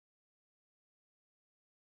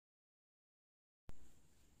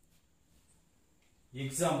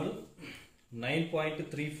Example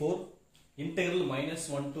 9.34 integral minus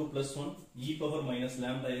 1 to plus 1 e power minus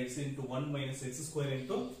lambda x into 1 minus x square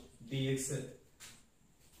into dx.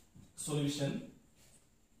 Solution.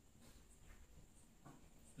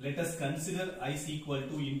 Let us consider I is equal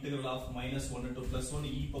to integral of minus 1 to plus 1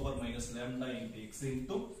 e power minus lambda into x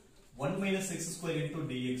into 1 minus x square into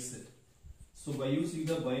dx. So by using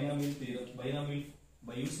the binomial theorem,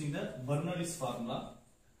 by using the Bernoulli's formula,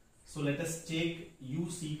 so let us take u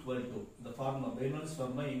is equal to the formula, Bernoulli's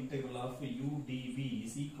formula, integral of u dv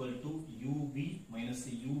is equal to uv minus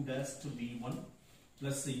u dash to v1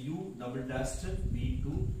 plus u double dash to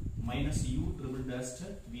v2 minus u triple dash to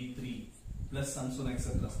v3 plus and so on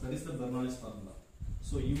etc. That is the Bernoulli's formula.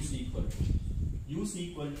 So u is equal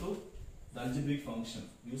to the algebraic function,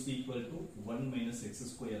 u is equal to 1 minus x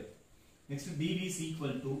square. Next dv is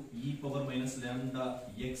equal to e power minus lambda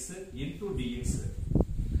x into dx.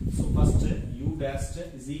 So first u dash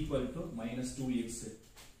is equal to minus 2x.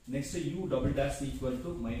 Next u double dash is equal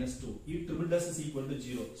to minus 2. U triple dash is equal to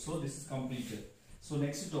 0. So this is completed. So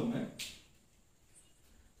next term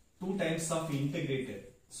 2 times of integrated.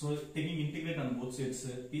 So taking integrate on both sides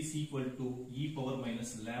is equal to e power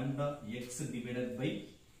minus lambda x divided by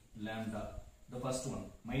lambda. The first one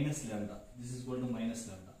minus lambda. This is equal to minus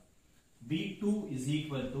lambda. b2 is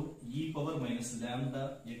equal to e power minus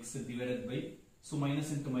lambda x divided by, so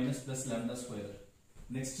minus into minus plus lambda square.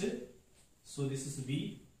 Next, so this is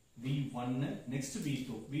v1. Next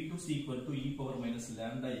v2 is equal to e power minus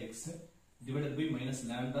lambda x divided by minus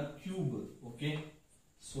lambda cube. Okay.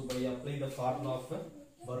 So by applying the formula of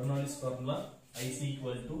Bernoulli's formula, I is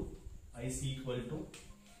equal to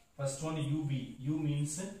first one uv. U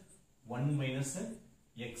means 1 minus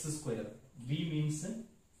x square. V means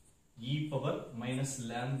e power minus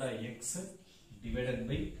lambda x divided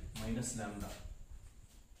by minus lambda.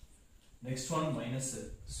 Next one minus.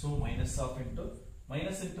 So minus of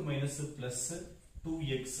into minus plus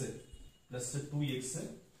 2x plus 2x.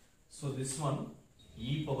 So this one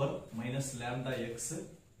e power minus lambda x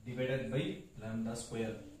divided by lambda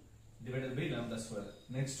square.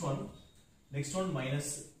 Next one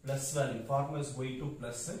minus plus value. Formula is going to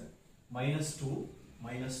plus minus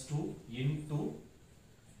 2 into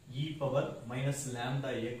e power minus lambda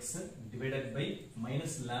x divided by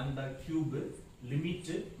minus lambda cube,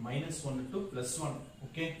 limit minus 1 to plus 1.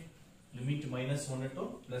 Okay, limit minus 1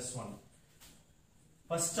 to plus 1.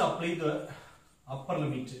 First apply the upper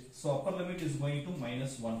limit. So upper limit is going to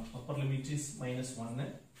minus 1. Upper limit is minus 1.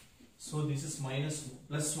 So this is minus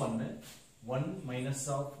plus 1 minus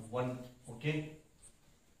of 1. Okay,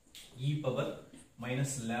 e power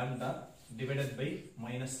minus lambda divided by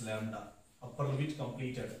minus lambda. Upper limit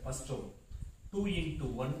completed. First term 2 into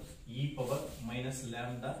 1 e power minus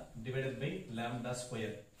lambda divided by lambda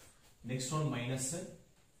square. Next one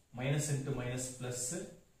minus into minus plus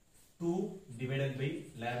 2 divided by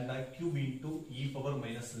lambda cube into e power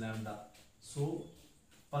minus lambda. So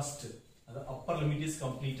first the upper limit is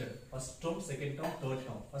completed. First term, second term, third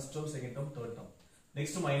term. First term, second term, third term.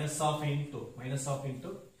 Next minus of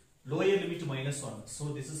into lower limit minus 1. So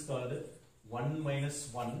this is called 1 minus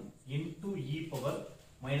 1 into e power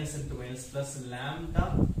minus into minus plus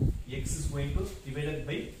lambda x is going to divided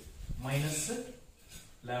by minus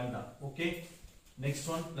lambda. Okay. Next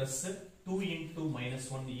one plus 2 into minus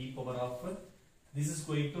 1 e power of, this is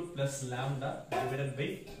going to plus lambda divided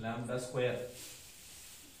by lambda square.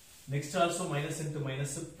 Next also minus into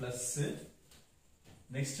minus plus,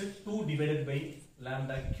 next 2 divided by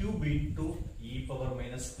lambda cube into e power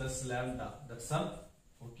minus plus lambda. That's all.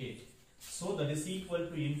 Okay. So that is equal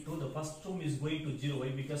to into the first term is going to 0. Why?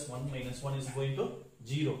 Because 1 minus 1 is going to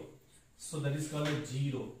 0. So that is called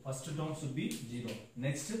 0. First term should be 0.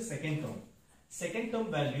 Next second term. Second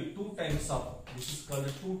term value 2 times of, this is called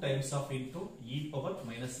 2 times of into e power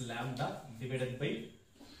minus lambda divided by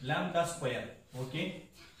lambda square. Okay.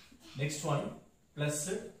 Next one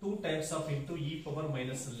plus 2 times of into e power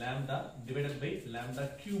minus lambda divided by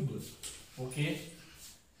lambda cube. Okay.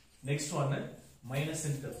 Next one minus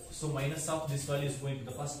into, so minus of this value is going to,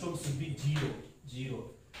 the first term should be 0.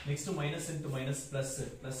 Next to minus into minus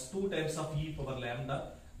plus 2 times of e power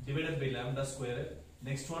lambda divided by lambda square.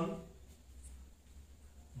 Next one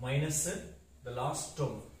minus the last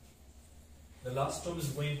term. The last term is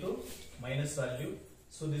going to minus value.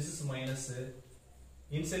 So this is minus,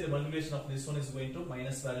 inside the multiplication of this one is going to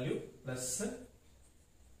minus value plus,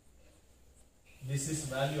 this is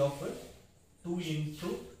value of 2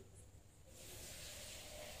 into,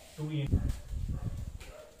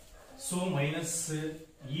 so minus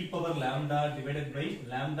e power lambda divided by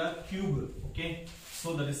lambda cube. Okay,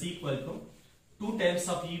 so that is equal to 2 times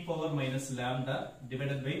of e power minus lambda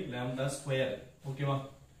divided by lambda square. Okay, va?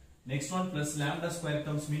 Next one plus lambda square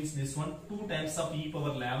comes means this one 2 times of e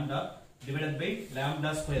power lambda divided by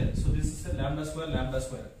lambda square. So this is a lambda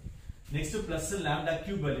square. Next plus lambda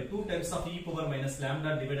cube value 2 times of e power minus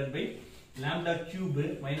lambda divided by lambda cube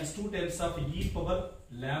minus 2 times of e power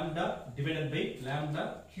lambda divided by lambda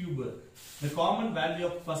cube. The common value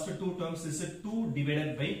of first two terms is 2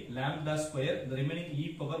 divided by lambda square. The remaining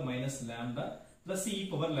e power minus lambda plus e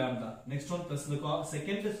power lambda. Next one plus the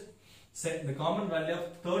the common value of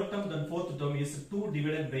third term and fourth term is 2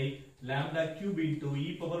 divided by lambda cube into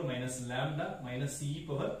e power minus lambda minus e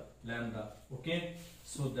power lambda. Okay,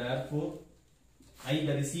 so therefore I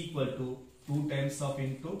that is equal to 2 times of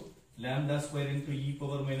into lambda square into e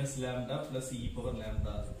power minus lambda plus e power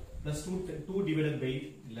lambda plus 2 divided by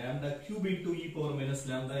lambda cube into e power minus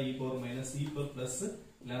lambda e power minus e power plus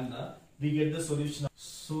lambda. We get the solution.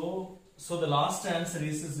 So the last answer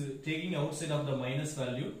is taking outside of the minus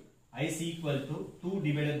value. I is equal to 2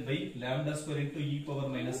 divided by lambda square into e power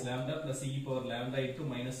minus lambda plus e power lambda into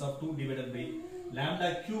minus of 2 divided by lambda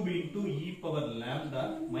cube into e power lambda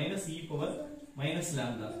minus e power minus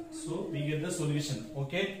lambda. So we get the solution.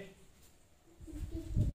 Okay.